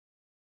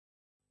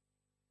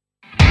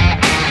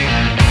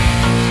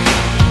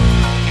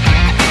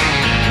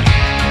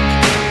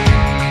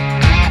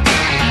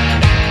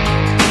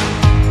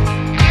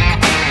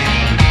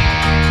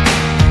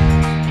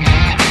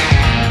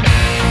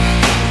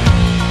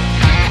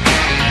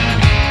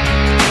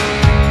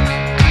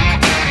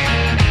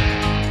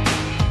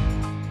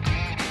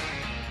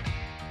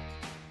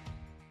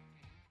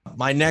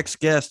My next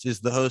guest is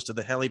the host of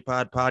the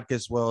HeliPod podcast,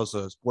 as well as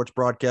a sports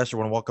broadcaster. I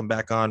want to welcome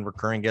back on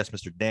recurring guest,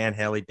 Mr. Dan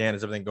Hellie. Dan,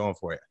 is everything going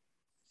for you?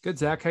 Good,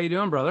 Zach. How you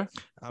doing, brother?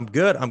 I'm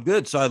good. I'm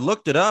good. So I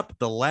looked it up.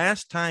 The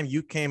last time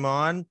you came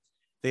on,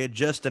 they had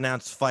just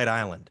announced Fight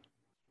Island.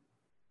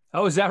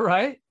 Oh, is that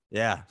right?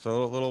 Yeah.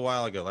 So a little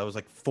while ago. That was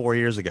like 4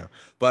 years ago.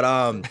 But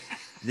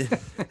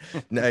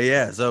no,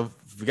 yeah. So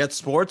we got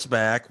sports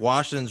back.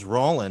 Washington's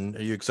rolling.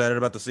 Are you excited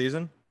about the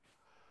season?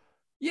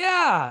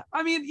 Yeah.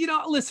 I mean,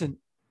 listen,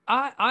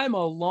 I'm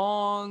a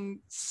long-suffering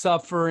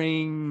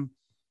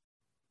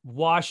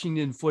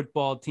Washington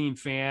football team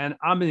fan.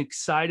 I'm as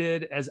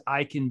excited as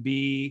I can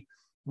be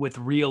with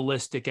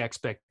realistic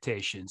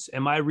expectations.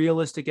 And my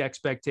realistic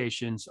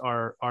expectations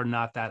are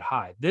not that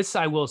high. This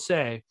I will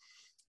say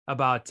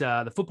about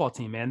the football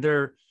team, man.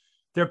 They're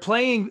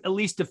playing at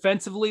least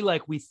defensively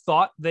like we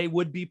thought they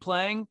would be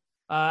playing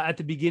at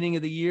the beginning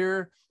of the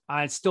year.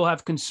 I still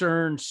have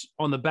concerns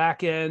on the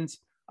back end.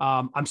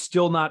 I'm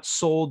still not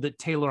sold that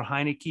Taylor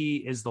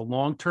Heinicke is the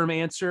long-term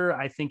answer.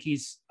 I think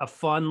he's a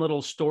fun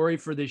little story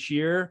for this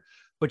year,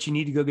 but you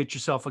need to go get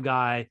yourself a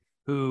guy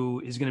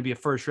who is going to be a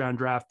first-round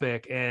draft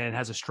pick and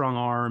has a strong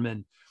arm,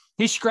 and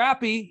he's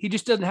scrappy. He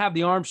just doesn't have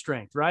the arm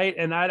strength, right?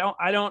 And I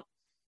don't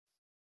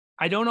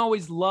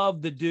always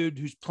love the dude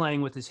who's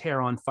playing with his hair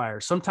on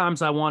fire.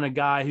 Sometimes I want a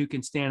guy who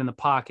can stand in the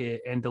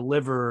pocket and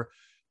deliver,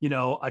 a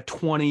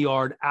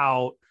 20-yard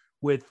out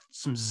with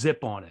some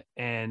zip on it.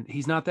 And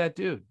he's not that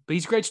dude, but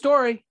he's a great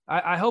story.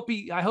 I hope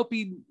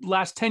he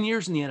lasts 10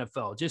 years in the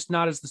NFL, just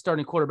not as the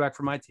starting quarterback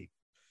for my team.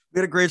 We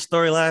had a great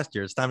story last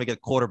year. It's time to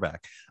get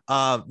quarterback.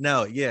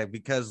 No, yeah,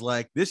 because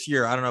like this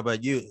year, I don't know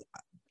about you.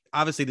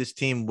 Obviously, this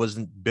team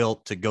wasn't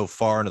built to go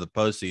far into the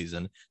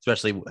postseason,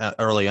 especially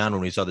early on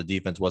when we saw the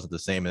defense wasn't the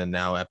same. And then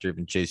now after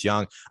even Chase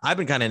Young, I've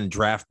been kind of in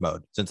draft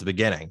mode since the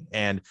beginning.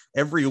 And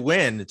every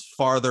win, it's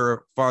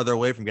farther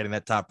away from getting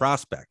that top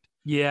prospect.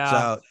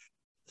 Yeah.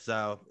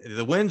 So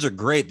the wins are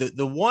great.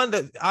 The one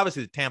that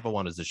obviously the Tampa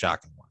one is the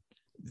shocking one.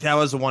 That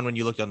was the one when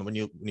you looked at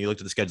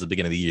the schedule at the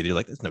beginning of the year, you're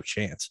like, there's no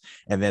chance.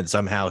 And then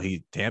somehow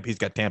he's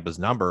got Tampa's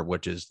number,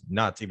 which is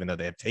nuts, even though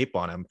they have tape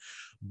on him.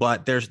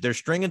 But they're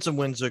stringing some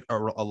wins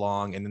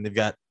along, and then they've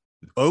got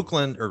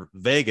Oakland or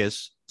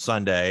Vegas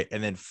Sunday,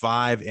 and then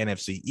 5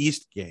 NFC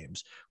East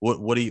games.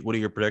 What are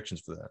your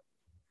predictions for that?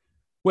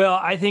 Well,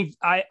 I think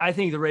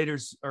the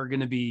Raiders are going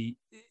to be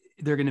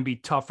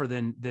tougher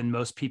than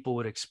most people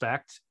would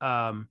expect.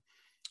 I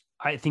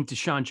think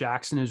Deshaun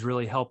Jackson has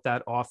really helped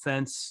that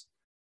offense.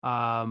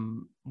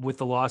 With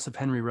the loss of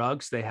Henry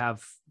Ruggs, they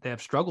have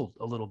struggled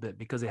a little bit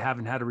because they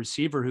haven't had a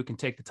receiver who can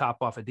take the top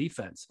off of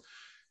defense.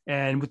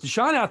 And with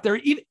Deshaun out there,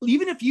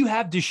 even if you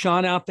have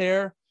Deshaun out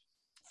there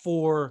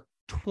for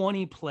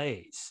 20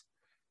 plays,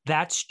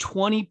 that's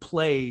 20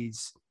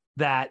 plays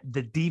that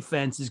the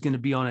defense is going to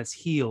be on its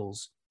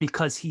heels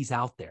because he's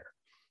out there.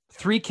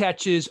 3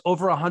 catches,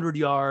 over 100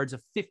 yards, a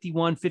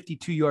 51,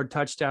 52-yard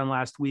touchdown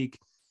last week.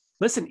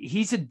 Listen,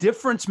 he's a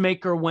difference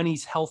maker when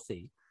he's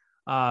healthy.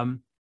 And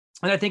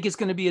I think it's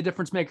going to be a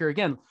difference maker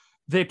again.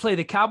 They play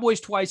the Cowboys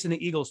twice and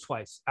the Eagles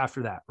twice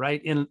after that,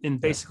 right? In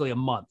basically a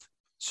month.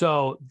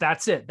 So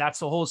that's it. That's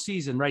the whole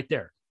season right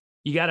there.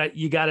 You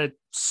gotta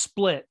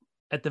split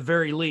at the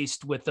very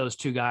least with those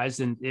two guys.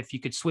 And if you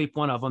could sweep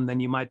one of them,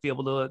 then you might be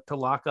able to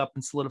lock up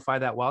and solidify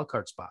that wild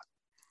card spot.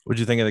 What'd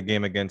you think of the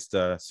game against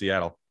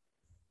Seattle?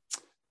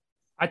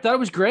 I thought it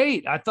was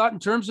great. I thought in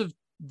terms of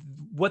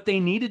what they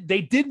needed,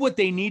 they did what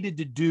they needed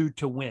to do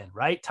to win,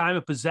 right? Time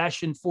of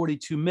possession,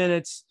 42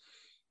 minutes.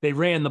 They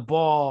ran the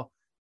ball,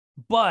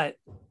 but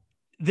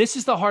this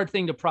is the hard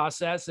thing to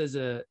process as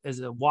a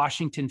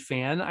Washington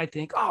fan. I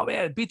think, oh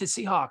man, beat the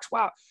Seahawks.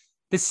 Wow.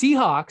 The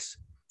Seahawks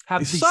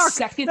have the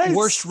second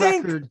worst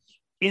record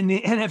in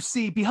the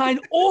NFC behind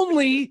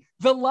only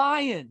the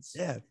Lions.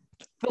 Yeah.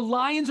 The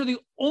Lions are the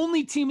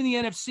only team in the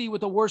NFC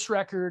with a worse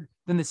record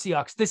than the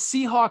Seahawks. The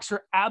Seahawks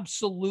are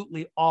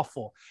absolutely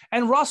awful.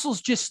 And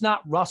Russell's just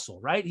not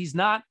Russell, right? He's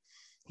not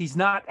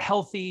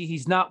healthy.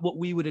 He's not what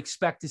we would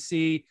expect to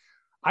see.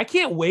 I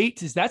can't wait.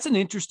 That's an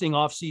interesting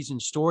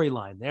offseason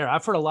storyline there.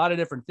 I've heard a lot of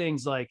different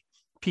things like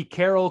Pete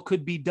Carroll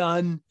could be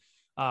done.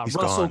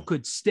 Russell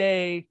could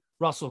stay.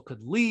 Russell could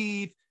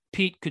leave.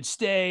 Pete could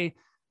stay.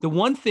 The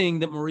one thing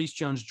that Maurice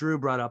Jones-Drew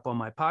brought up on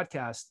my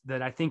podcast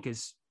that I think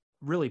is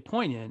really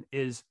poignant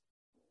is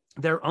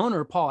their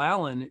owner, Paul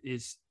Allen,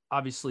 is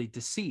obviously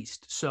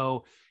deceased.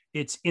 So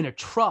it's in a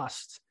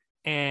trust,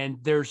 and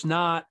there's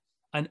not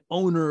an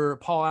owner.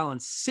 Paul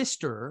Allen's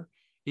sister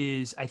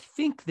is, I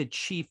think, the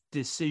chief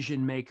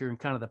decision maker and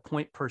kind of the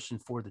point person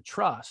for the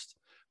trust.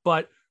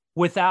 But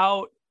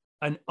without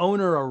an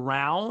owner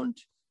around,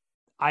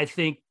 I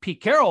think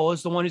Pete Carroll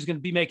is the one who's going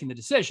to be making the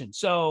decision.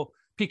 So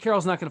Pete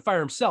Carroll's not going to fire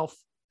himself.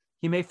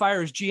 He may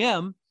fire his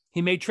GM.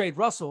 He may trade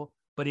Russell,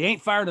 but he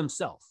ain't fired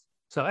himself.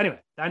 So anyway,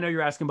 I know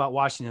you're asking about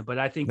Washington, but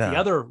I think the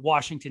other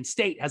Washington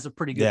State has a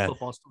pretty good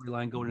football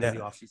storyline going into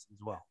the offseason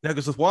as well. No,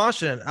 because with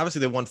Washington,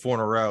 obviously they won 4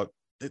 in a row.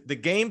 The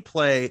game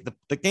plan,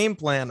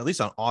 at least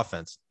on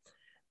offense,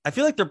 I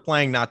feel like they're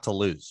playing not to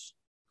lose.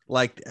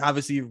 Like,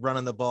 obviously,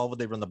 running the ball,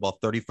 they run the ball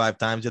 35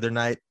 times the other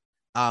night.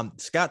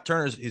 Scott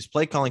Turner's his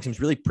play calling seems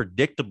really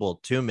predictable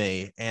to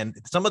me. And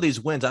some of these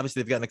wins,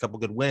 obviously, they've gotten a couple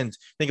good wins.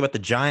 Think about the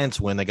Giants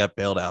win; they got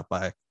bailed out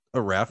by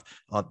a ref.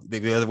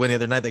 The other win the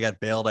other night, they got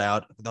bailed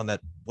out on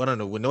that. I don't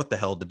know what the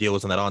hell the deal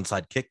was on that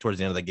onside kick towards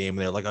the end of the game. And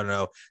they're like, I don't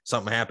know,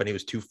 something happened. He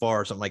was too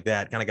far or something like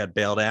that. Kind of got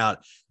bailed out.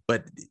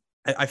 But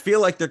I feel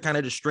like they're kind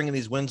of just stringing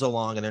these wins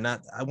along, and they're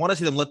not. I want to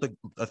see them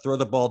throw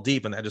the ball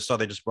deep, and I just saw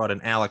they just brought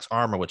in Alex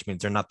Armour, which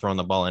means they're not throwing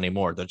the ball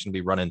anymore. They're just going to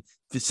be running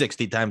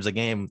 60 times a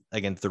game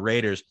against the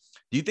Raiders.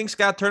 Do you think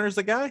Scott Turner's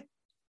the guy?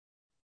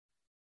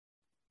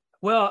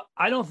 Well,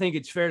 I don't think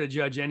it's fair to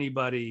judge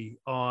anybody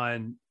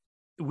on.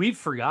 We've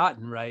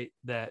forgotten, right,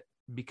 that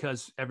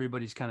because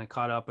everybody's kind of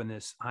caught up in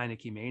this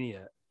Heinicke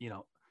mania.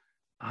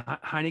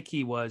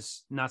 Heinicke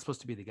was not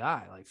supposed to be the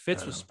guy. Like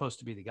Fitz was supposed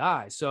to be the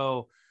guy.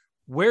 So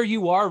where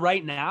you are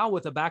right now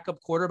with a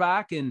backup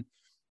quarterback, and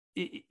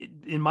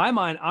in my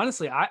mind,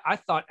 honestly, I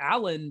thought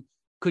Allen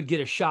could get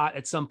a shot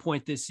at some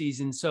point this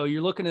season. So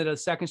you're looking at a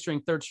second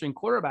string, third string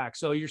quarterback.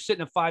 So you're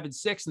sitting at 5 and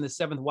 6 in the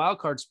 7th wild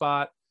card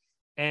spot,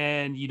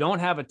 and you don't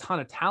have a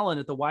ton of talent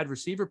at the wide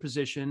receiver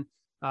position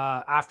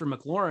after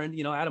McLaurin.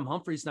 Adam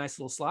Humphries, nice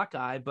little slot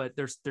guy, but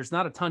there's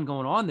not a ton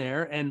going on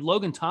there. And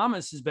Logan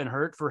Thomas has been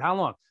hurt for how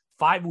long?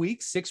 5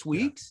 weeks, 6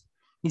 weeks. Yeah.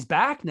 He's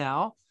back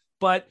now,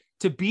 but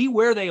to be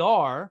where they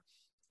are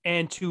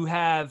and to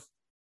have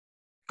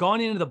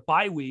gone into the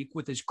bye week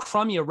with as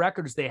crummy a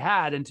record as they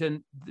had and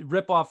to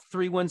rip off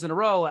 3 wins in a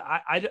row,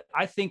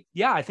 I think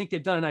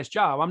they've done a nice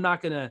job. I'm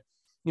not going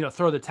to,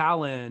 throw the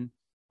towel in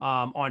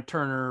on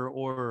Turner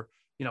or,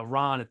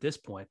 Ron at this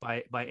point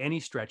by any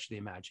stretch of the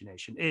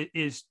imagination.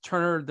 Is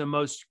Turner the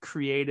most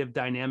creative,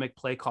 dynamic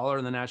play caller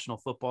in the National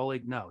Football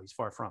League? No, he's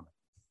far from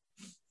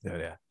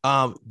it.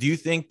 Yeah. Do you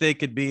think they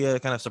could be a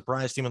kind of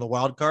surprise team in the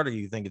wild card, or do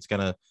you think it's going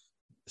to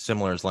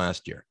similar as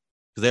last year?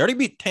 Because they already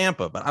beat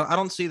Tampa, but I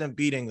don't see them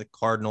beating the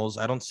Cardinals.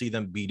 I don't see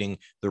them beating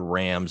the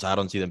Rams. I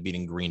don't see them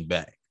beating Green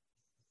Bay.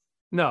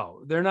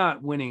 No, they're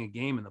not winning a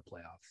game in the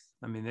playoffs.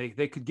 I mean,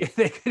 they could get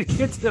to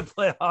the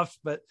playoffs,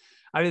 but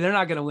I mean, they're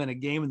not going to win a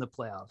game in the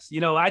playoffs.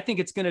 I think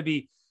it's going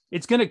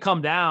to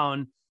come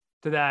down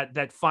to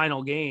that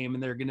final game,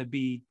 and they're going to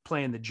be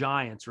playing the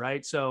Giants,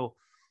 right? So,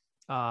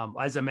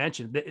 as I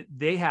mentioned,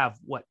 they have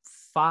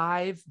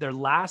their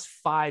last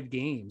 5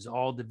 games,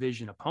 all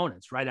division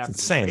opponents right after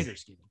the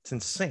Raiders game. It's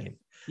insane.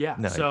 Yeah.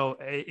 No. So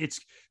it's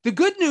the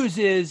good news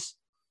is,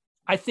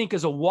 I think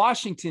as a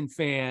Washington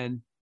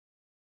fan,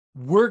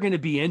 we're going to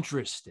be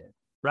interested,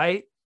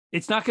 right?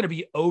 It's not going to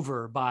be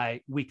over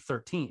by week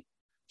 13.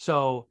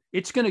 So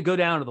it's going to go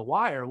down to the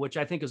wire, which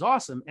I think is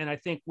awesome. And I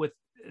think with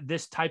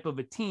this type of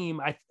a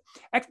team,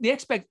 the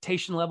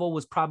expectation level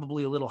was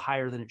probably a little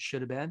higher than it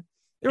should have been.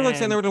 They were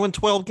saying they were going to win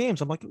 12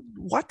 games. I'm like,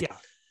 what? Yeah.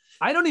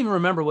 I don't even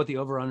remember what the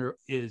over-under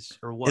is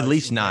or was. At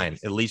least 9.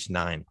 At least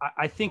 9.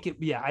 I think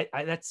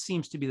that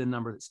seems to be the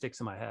number that sticks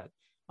in my head.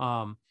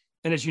 And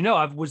as you know,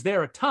 I was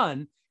there a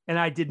ton, and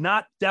I did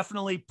not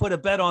definitely put a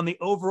bet on the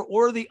over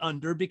or the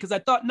under because I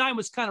thought 9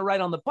 was kind of right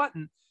on the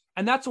button.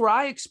 And that's where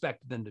I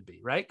expected them to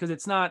be, right? Because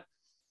it's not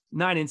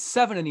 9 and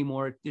 7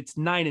 anymore. It's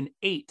 9 and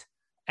 8.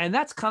 And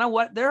that's kind of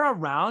what they're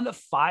around, a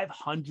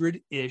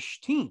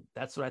 500-ish team.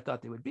 That's what I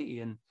thought they would be.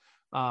 And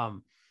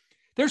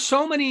there's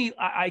so many,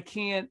 I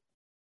can't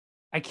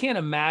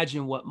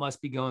imagine what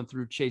must be going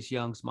through Chase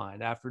Young's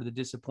mind after the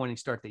disappointing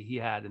start that he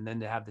had, and then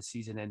to have the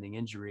season-ending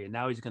injury. And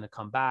now he's going to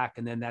come back,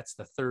 and then that's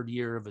the 3rd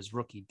year of his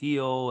rookie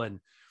deal. And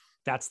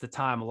that's the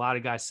time a lot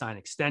of guys sign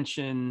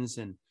extensions,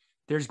 and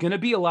there's going to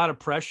be a lot of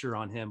pressure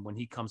on him when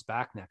he comes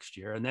back next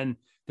year. And then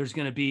there's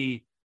going to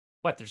be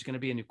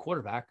a new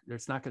quarterback.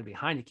 There's not going to be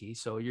Heinicke.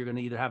 So you're going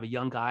to either have a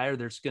young guy, or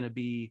there's going to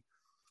be,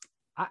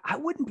 I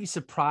wouldn't be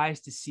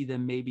surprised to see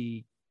them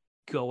maybe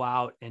go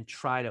out and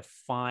try to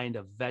find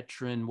a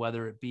veteran,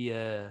 whether it be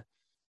a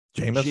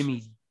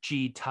Jimmy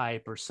G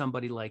type or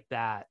somebody like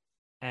that,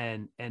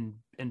 and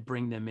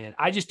bring them in.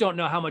 I just don't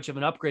know how much of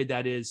an upgrade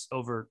that is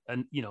over,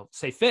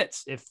 say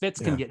Fitz, if Fitz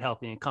can get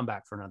healthy and come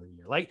back for another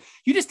year. Like,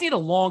 you just need a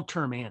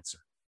long-term answer.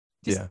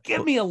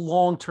 Give me a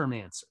long-term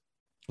answer.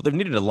 Well, they've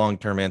needed a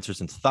long-term answer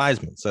since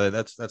Theismann, so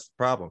that's the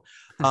problem.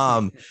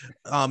 And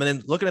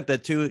then looking at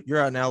that too, you're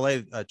out in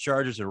LA,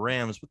 Chargers and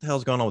Rams. What the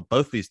hell's going on with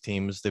both these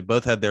teams? They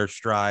both had their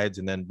strides,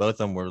 and then both of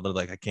them were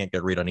like, I can't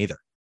get a read on either.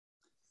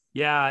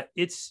 Yeah,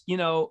 it's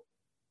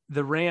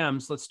the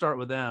Rams. Let's start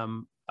with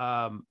them.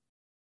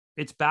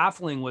 It's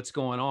baffling what's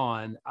going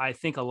on. I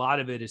think a lot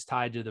of it is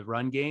tied to the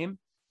run game,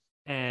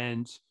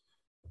 and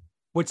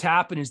what's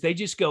happened is they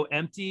just go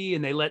empty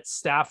and they let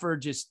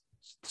Stafford just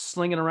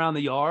slinging around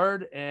the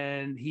yard,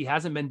 and he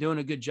hasn't been doing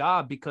a good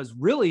job because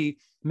really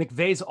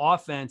McVay's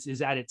offense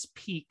is at its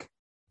peak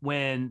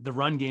when the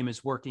run game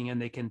is working and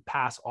they can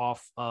pass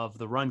off of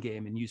the run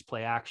game and use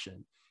play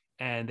action.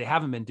 And they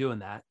haven't been doing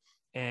that.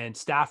 And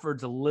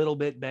Stafford's a little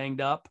bit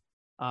banged up.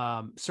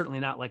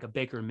 Certainly not like a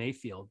Baker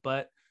Mayfield,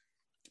 but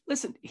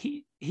listen,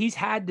 he's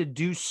had to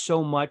do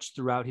so much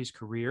throughout his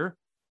career,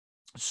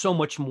 so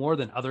much more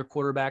than other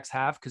quarterbacks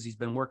have, because he's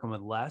been working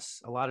with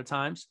less a lot of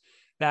times,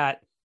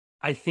 that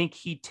I think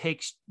he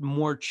takes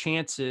more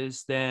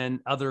chances than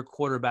other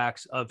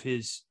quarterbacks of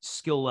his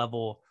skill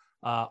level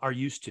are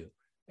used to.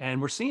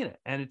 And we're seeing it.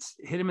 And it's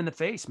hit him in the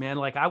face, man.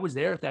 Like, I was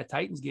there at that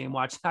Titans game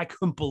watching. I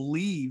couldn't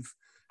believe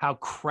how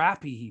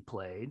crappy he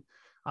played,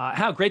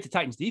 how great the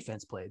Titans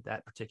defense played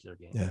that particular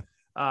game.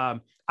 Yeah.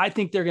 I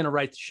think they're going to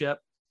right the ship.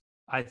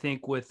 I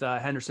think with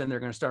Henderson, they're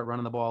going to start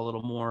running the ball a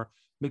little more.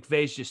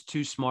 McVay's just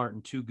too smart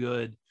and too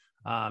good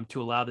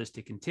to allow this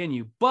to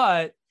continue.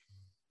 But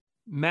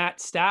Matt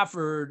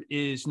Stafford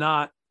is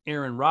not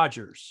Aaron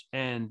Rodgers.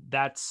 And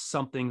that's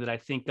something that I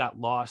think got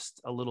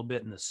lost a little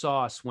bit in the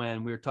sauce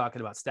when we were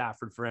talking about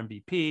Stafford for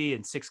MVP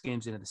and 6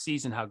 games into the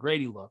season, how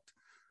great he looked.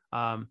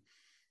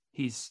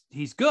 He's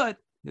good.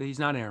 He's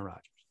not Aaron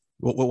Rodgers.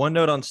 Well, one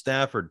note on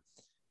Stafford.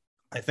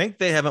 I think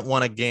they haven't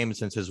won a game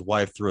since his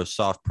wife threw a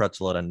soft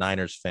pretzel at a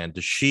Niners fan.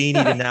 Does she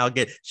need to now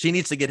she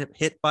needs to get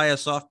hit by a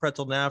soft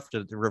pretzel now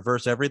to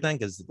reverse everything?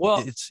 Because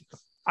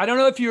I don't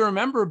know if you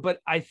remember, but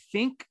I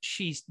think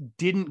she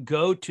didn't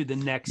go to the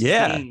next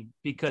game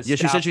because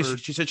Stafford,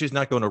 she said she's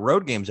not going to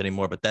road games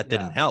anymore, but that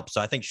didn't help.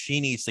 So I think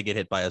she needs to get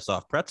hit by a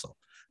soft pretzel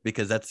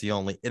because that's the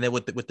only. And then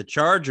with the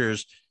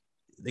Chargers,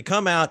 they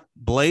come out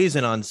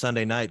blazing on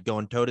Sunday night,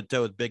 going toe to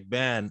toe with Big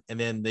Ben, and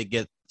then they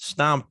get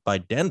stomped by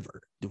Denver.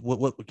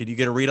 What did you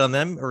get a read on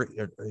them, or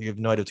you have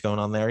no idea what's going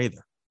on there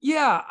either?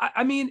 Yeah,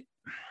 I mean,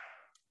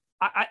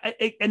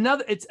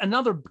 it's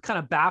another kind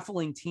of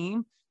baffling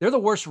team. They're the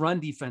worst run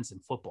defense in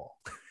football,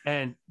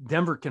 and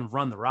Denver can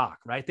run the rock,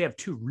 right? They have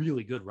 2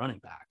 really good running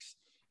backs,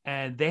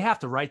 and they have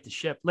to right the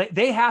ship.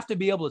 They have to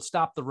be able to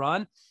stop the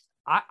run.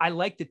 I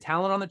like the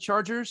talent on the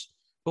Chargers,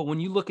 but when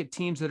you look at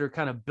teams that are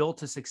kind of built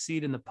to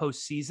succeed in the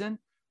postseason,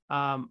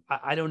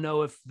 I don't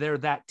know if they're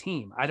that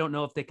team. I don't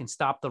know if they can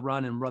stop the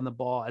run and run the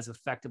ball as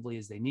effectively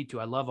as they need to.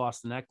 I love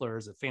Austin Eckler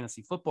as a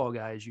fantasy football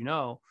guy, as you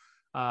know.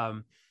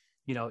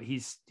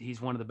 He's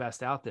one of the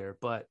best out there.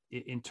 But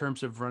in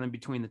terms of running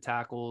between the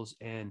tackles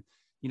and,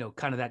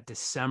 kind of that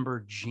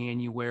December,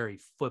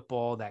 January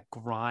football, that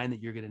grind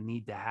that you're going to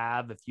need to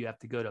have if you have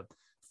to go to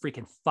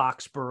freaking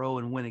Foxborough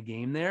and win a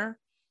game there.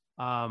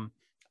 I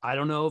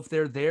don't know if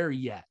they're there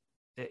yet.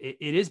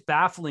 It is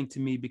baffling to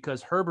me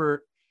because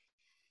Herbert,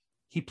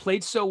 he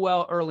played so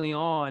well early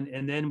on,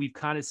 and then we've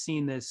kind of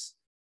seen this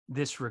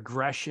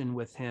regression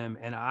with him.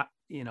 And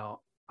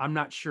I'm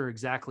not sure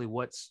exactly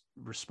what's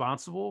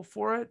responsible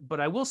for it,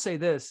 but I will say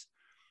this: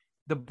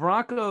 the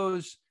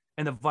Broncos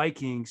and the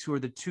Vikings, who are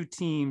the 2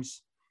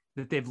 teams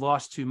that they've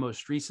lost to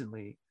most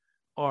recently,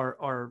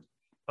 are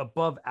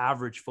above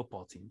average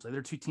football teams. Like,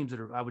 they're 2 teams that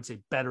are, I would say,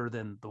 better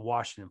than the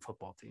Washington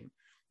football team.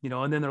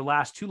 And then their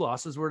last 2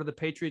 losses were to the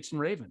Patriots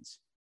and Ravens.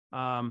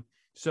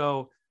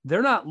 So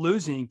they're not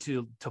losing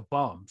to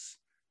bums,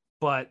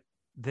 but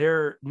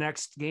their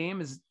next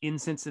game is in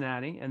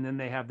Cincinnati, and then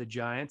they have the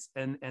Giants,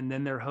 and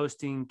then they're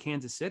hosting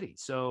Kansas City.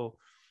 So,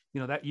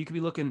 that you could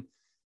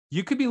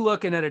be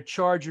looking at a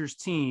Chargers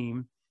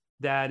team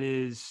that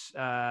is,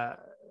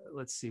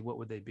 let's see, what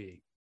would they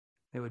be?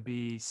 They would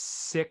be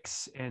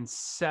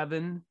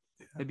 6-7.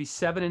 They'd be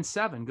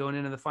 7-7 going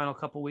into the final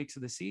couple weeks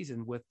of the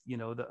season with,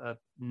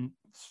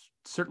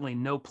 certainly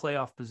no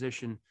playoff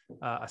position,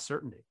 a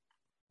certainty.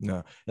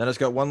 No. Then I just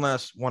got one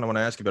last one I want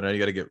to ask you about. I know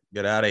you got to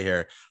get out of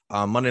here.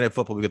 Monday Night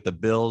Football, we got the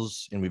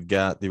Bills and we've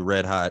got the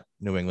red hot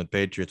New England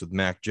Patriots with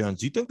Mac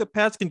Jones. Do you think the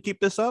Pats can keep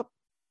this up?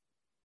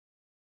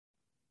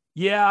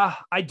 Yeah,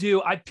 I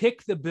do. I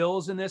picked the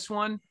Bills in this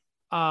one.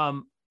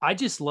 I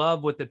just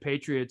love what the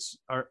Patriots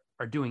are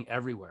doing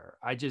everywhere.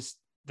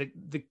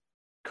 The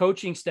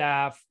coaching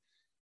staff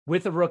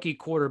with a rookie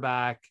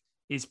quarterback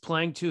is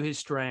playing to his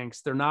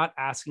strengths. They're not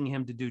asking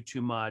him to do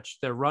too much.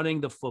 They're running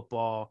the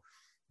football.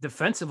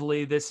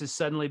 Defensively, this has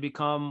suddenly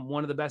become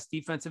one of the best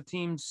defensive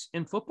teams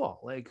in football.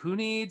 Like, who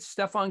needs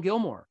Stephon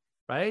Gilmore,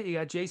 right? You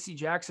got JC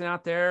Jackson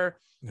out there.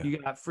 Yeah. You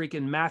got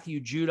freaking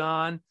Matthew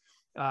Judon.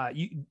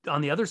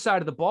 On the other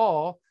side of the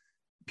ball,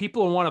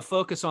 people want to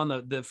focus on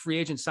the free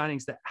agent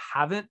signings that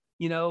haven't,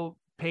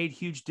 paid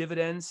huge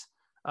dividends,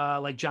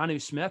 like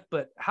Jonnu Smith.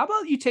 But how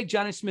about you take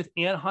Jonnu Smith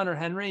and Hunter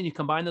Henry and you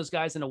combine those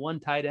guys into one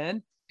tight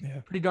end?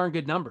 Yeah. Pretty darn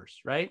good numbers,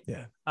 right?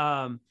 Yeah.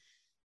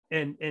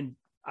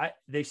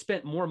 They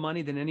spent more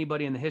money than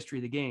anybody in the history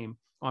of the game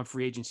on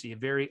free agency,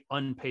 very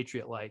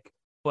unpatriot-like,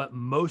 but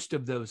most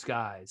of those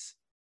guys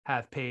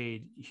have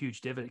paid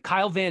huge dividends.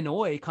 Kyle Van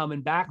Noy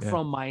coming back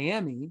from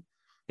Miami,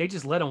 they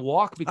just let him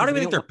walk. Because I don't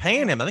even think they're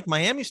paying him. I think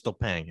Miami's still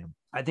paying him.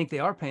 I think they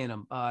are paying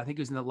him. I think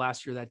it was in the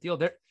last year of that deal.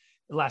 The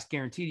last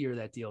guaranteed year of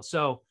that deal.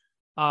 So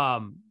I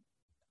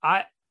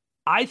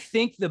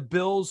think the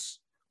Bills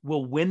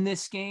will win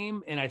this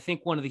game, and I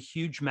think one of the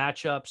huge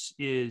matchups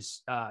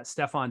is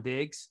Stephon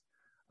Diggs.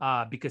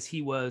 Because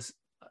he was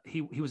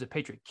a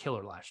Patriot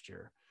killer last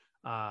year.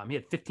 He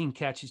had 15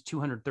 catches,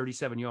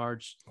 237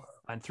 yards,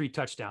 and 3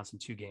 touchdowns in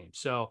 2 games.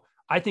 So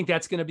I think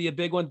that's going to be a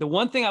big one. The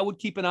one thing I would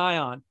keep an eye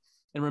on,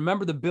 and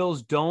remember the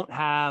Bills don't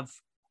have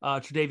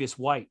Tre'Davious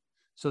White.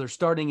 So they're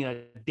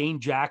starting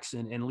Dane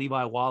Jackson and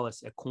Levi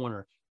Wallace at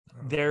corner.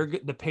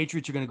 The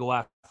Patriots are going to go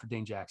after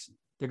Dane Jackson.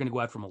 They're going to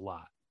go after him a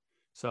lot.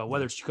 So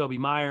whether it's Jacoby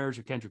Myers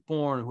or Kendrick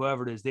Bourne or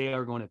whoever it is, they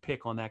are going to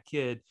pick on that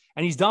kid.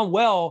 And he's done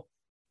well,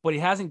 but he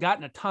hasn't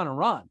gotten a ton of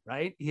run,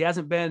 right? He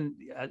hasn't been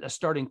a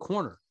starting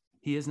corner.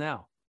 He is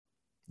now.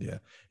 Yeah.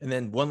 And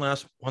then one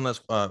last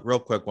real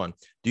quick one.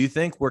 Do you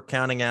think we're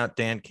counting out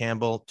Dan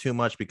Campbell too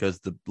much because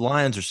the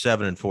Lions are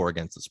 7-4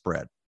 against the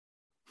spread?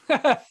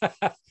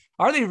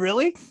 Are they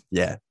really?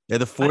 Yeah. They're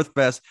the fourth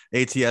best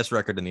ATS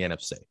record in the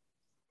NFC.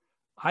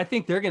 I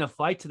think they're going to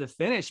fight to the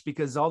finish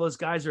because all those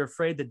guys are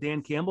afraid that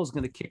Dan Campbell is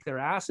going to kick their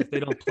ass if they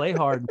don't play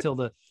hard until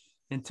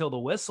the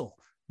whistle,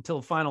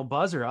 until the final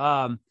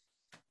buzzer.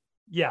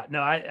 Yeah,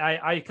 no,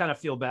 I kind of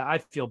feel bad. I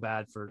feel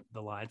bad for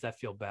the Lions. I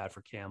feel bad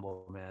for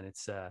Campbell, man.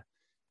 It's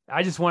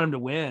I just want him to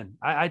win.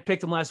 I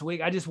picked him last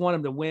week. I just want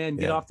him to win,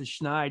 get off the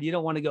schneid. You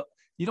don't want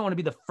to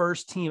be the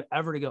first team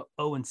ever to go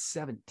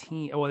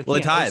 0-17. Well,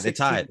 they tied. They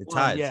tied.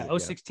 Yeah,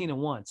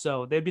 0-16-1.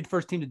 So they'd be the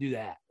first team to do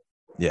that.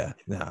 Yeah,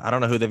 no, I don't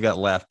know who they've got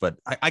left, but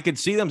I could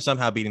see them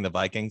somehow beating the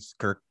Vikings.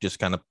 Kirk just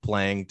kind of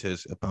playing to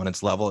his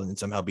opponent's level and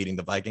somehow beating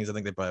the Vikings. I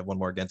think they probably have one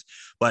more against.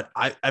 But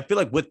I feel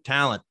like with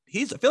talent,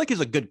 I feel like he's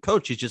a good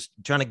coach. He's just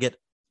trying to get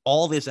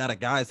all this out of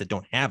guys that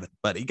don't have it.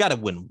 But you got to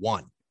win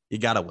one.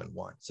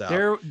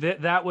 So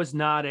that was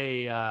not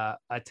a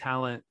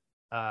talent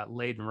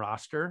laden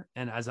roster.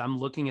 And as I'm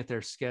looking at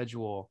their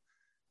schedule,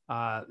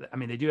 I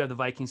mean, they do have the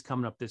Vikings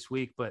coming up this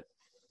week, but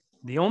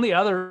the only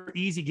other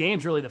easy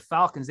games, really, the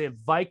Falcons. They have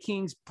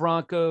Vikings,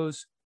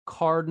 Broncos,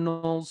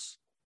 Cardinals,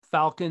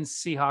 Falcons,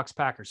 Seahawks,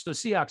 Packers. So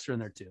Seahawks are in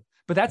there too.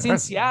 But that's in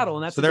Seattle,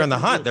 and that's so they're in the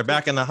hunt. They're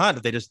back in the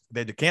hunt. They can't.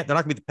 They're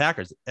not gonna beat the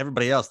Packers.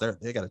 Everybody else,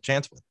 they got a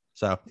chance with.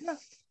 So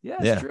yeah,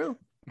 it's true.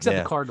 Except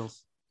the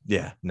Cardinals.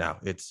 Yeah, no,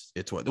 it's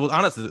well.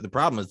 Honestly, the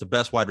problem is the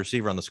best wide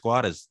receiver on the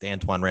squad is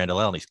Antoine Randall,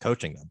 and he's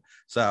coaching them.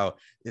 So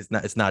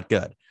it's not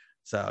good.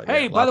 So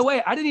hey, by the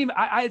way,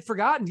 I had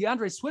forgotten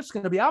DeAndre Swift's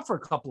going to be out for a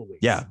couple of weeks.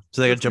 Yeah,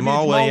 so they got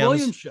Jamal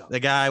Williams, the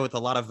guy with a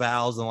lot of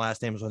vowels in the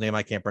last name is a name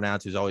I can't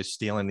pronounce, who's always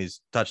stealing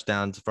these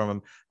touchdowns from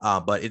him.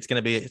 But it's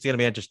gonna be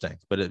interesting.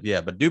 But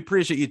but do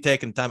appreciate you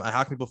taking time.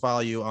 How can people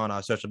follow you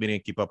on social media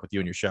and keep up with you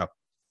and your show?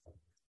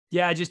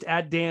 Yeah, just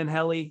at Dan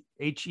Hellie,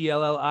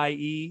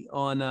 HELLIE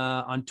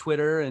on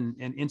Twitter and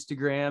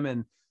Instagram,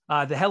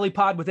 and the Hellie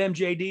Pod with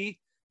MJD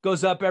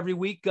goes up every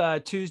week,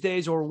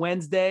 Tuesdays or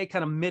Wednesday,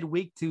 kind of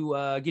midweek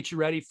to get you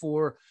ready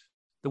for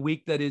the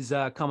week that is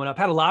coming up.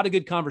 Had a lot of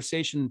good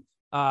conversation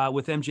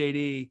with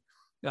MJD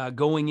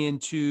going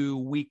into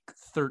week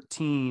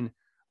 13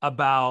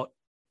 about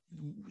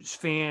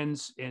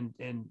fans and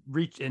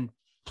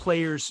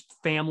players,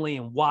 family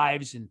and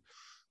wives and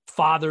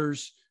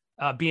fathers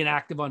being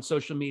active on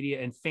social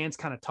media and fans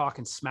kind of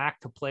talking smack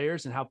to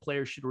players and how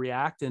players should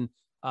react. And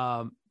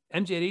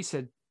MJD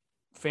said,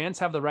 fans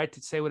have the right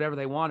to say whatever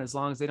they want as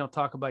long as they don't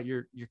talk about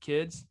your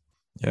kids.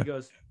 Yeah. He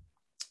goes,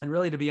 and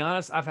really, to be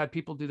honest, I've had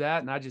people do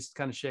that and I just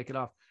kind of shake it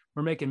off.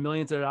 We're making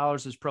millions of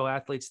dollars as pro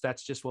athletes.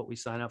 That's just what we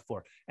sign up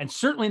for. And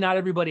certainly not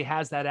everybody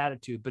has that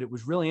attitude, but it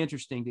was really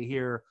interesting to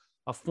hear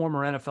a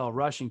former NFL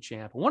rushing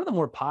champ, one of the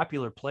more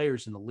popular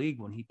players in the league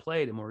when he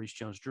played, and Maurice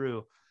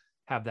Jones-Drew,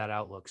 have that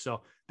outlook.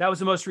 So that was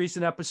the most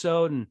recent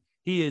episode. And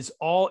he is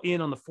all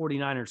in on the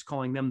 49ers,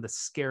 calling them the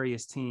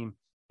scariest team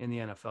in the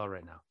NFL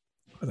right now.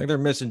 I think they're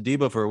missing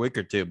Debo for a week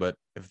or two, but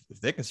if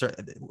they can start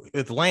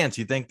with Lance,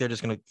 you think they're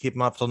just going to keep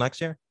him off till next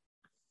year?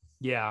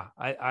 Yeah,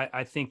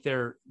 I think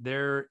they're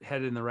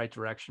headed in the right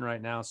direction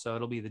right now. So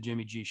it'll be the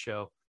Jimmy G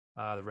show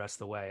the rest of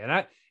the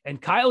way. And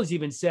Kyle has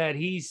even said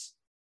he's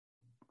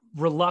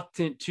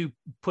reluctant to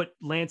put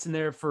Lance in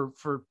there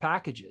for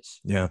packages.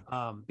 Yeah.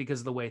 Because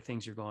of the way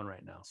things are going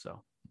right now.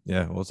 So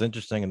yeah, well, it's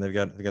interesting, and they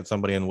got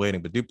somebody in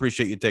waiting. But do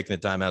appreciate you taking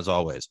the time as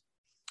always.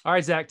 All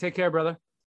right, Zach, take care, brother.